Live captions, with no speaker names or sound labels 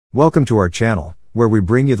Welcome to our channel, where we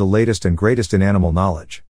bring you the latest and greatest in animal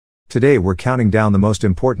knowledge. Today we're counting down the most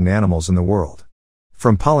important animals in the world.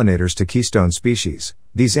 From pollinators to keystone species,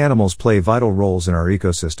 these animals play vital roles in our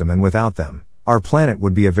ecosystem, and without them, our planet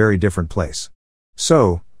would be a very different place.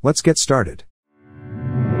 So, let's get started.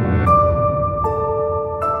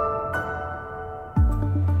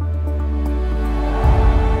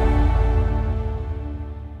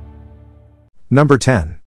 Number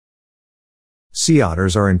 10. Sea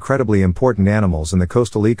otters are incredibly important animals in the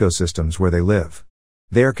coastal ecosystems where they live.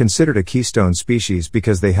 They are considered a keystone species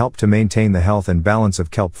because they help to maintain the health and balance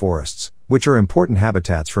of kelp forests, which are important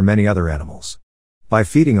habitats for many other animals. By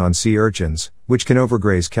feeding on sea urchins, which can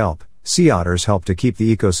overgraze kelp, sea otters help to keep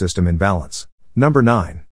the ecosystem in balance. Number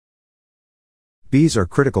 9. Bees are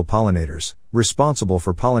critical pollinators, responsible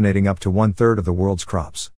for pollinating up to 1/3 of the world's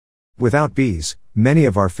crops. Without bees, many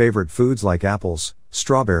of our favorite foods like apples,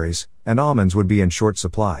 strawberries, and almonds would be in short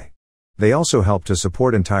supply. They also help to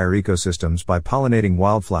support entire ecosystems by pollinating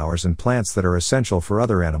wildflowers and plants that are essential for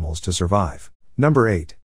other animals to survive. Number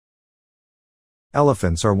 8.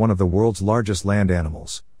 Elephants are one of the world's largest land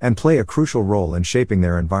animals, and play a crucial role in shaping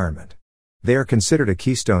their environment. They are considered a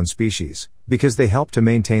keystone species, because they help to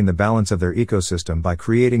maintain the balance of their ecosystem by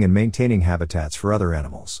creating and maintaining habitats for other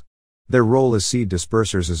animals. Their role as seed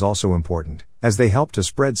dispersers is also important, as they help to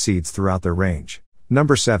spread seeds throughout their range.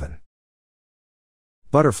 Number 7.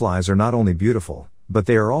 Butterflies are not only beautiful, but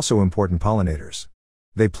they are also important pollinators.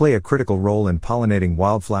 They play a critical role in pollinating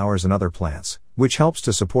wildflowers and other plants, which helps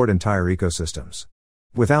to support entire ecosystems.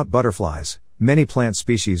 Without butterflies, many plant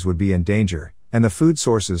species would be in danger, and the food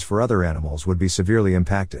sources for other animals would be severely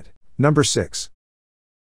impacted. Number 6.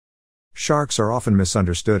 Sharks are often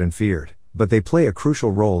misunderstood and feared, but they play a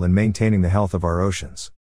crucial role in maintaining the health of our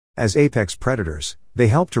oceans. As apex predators, they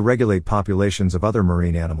help to regulate populations of other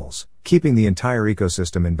marine animals, keeping the entire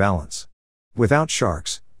ecosystem in balance. Without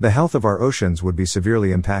sharks, the health of our oceans would be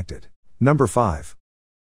severely impacted. Number 5.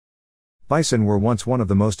 Bison were once one of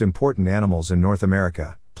the most important animals in North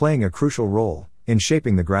America, playing a crucial role in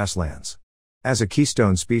shaping the grasslands. As a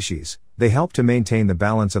keystone species, they help to maintain the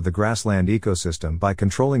balance of the grassland ecosystem by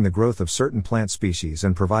controlling the growth of certain plant species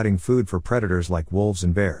and providing food for predators like wolves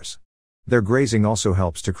and bears. Their grazing also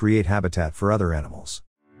helps to create habitat for other animals.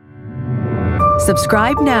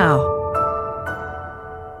 Subscribe now.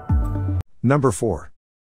 Number 4.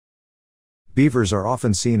 Beavers are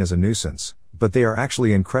often seen as a nuisance, but they are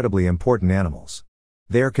actually incredibly important animals.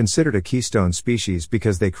 They are considered a keystone species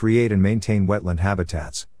because they create and maintain wetland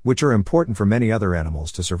habitats, which are important for many other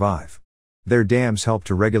animals to survive. Their dams help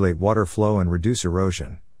to regulate water flow and reduce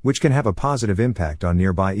erosion, which can have a positive impact on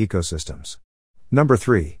nearby ecosystems. Number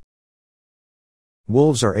 3.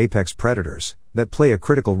 Wolves are apex predators that play a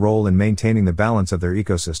critical role in maintaining the balance of their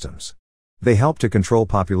ecosystems. They help to control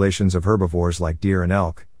populations of herbivores like deer and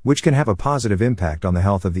elk, which can have a positive impact on the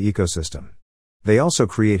health of the ecosystem. They also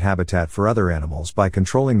create habitat for other animals by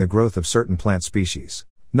controlling the growth of certain plant species.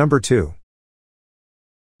 Number 2.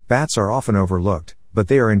 Bats are often overlooked, but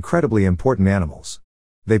they are incredibly important animals.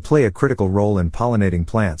 They play a critical role in pollinating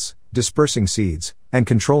plants, dispersing seeds, and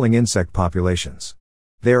controlling insect populations.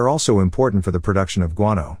 They are also important for the production of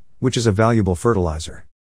guano, which is a valuable fertilizer.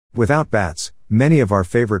 Without bats, many of our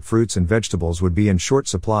favorite fruits and vegetables would be in short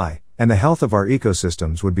supply, and the health of our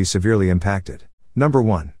ecosystems would be severely impacted. Number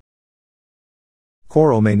 1.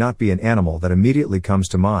 Coral may not be an animal that immediately comes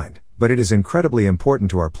to mind, but it is incredibly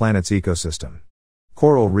important to our planet's ecosystem.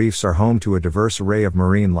 Coral reefs are home to a diverse array of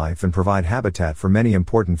marine life and provide habitat for many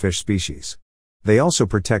important fish species. They also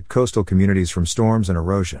protect coastal communities from storms and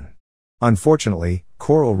erosion. Unfortunately,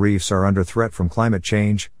 coral reefs are under threat from climate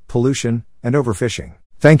change, pollution, and overfishing.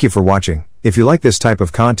 Thank you for watching. If you like this type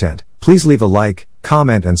of content, please leave a like,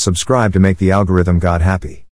 comment, and subscribe to make the algorithm god happy.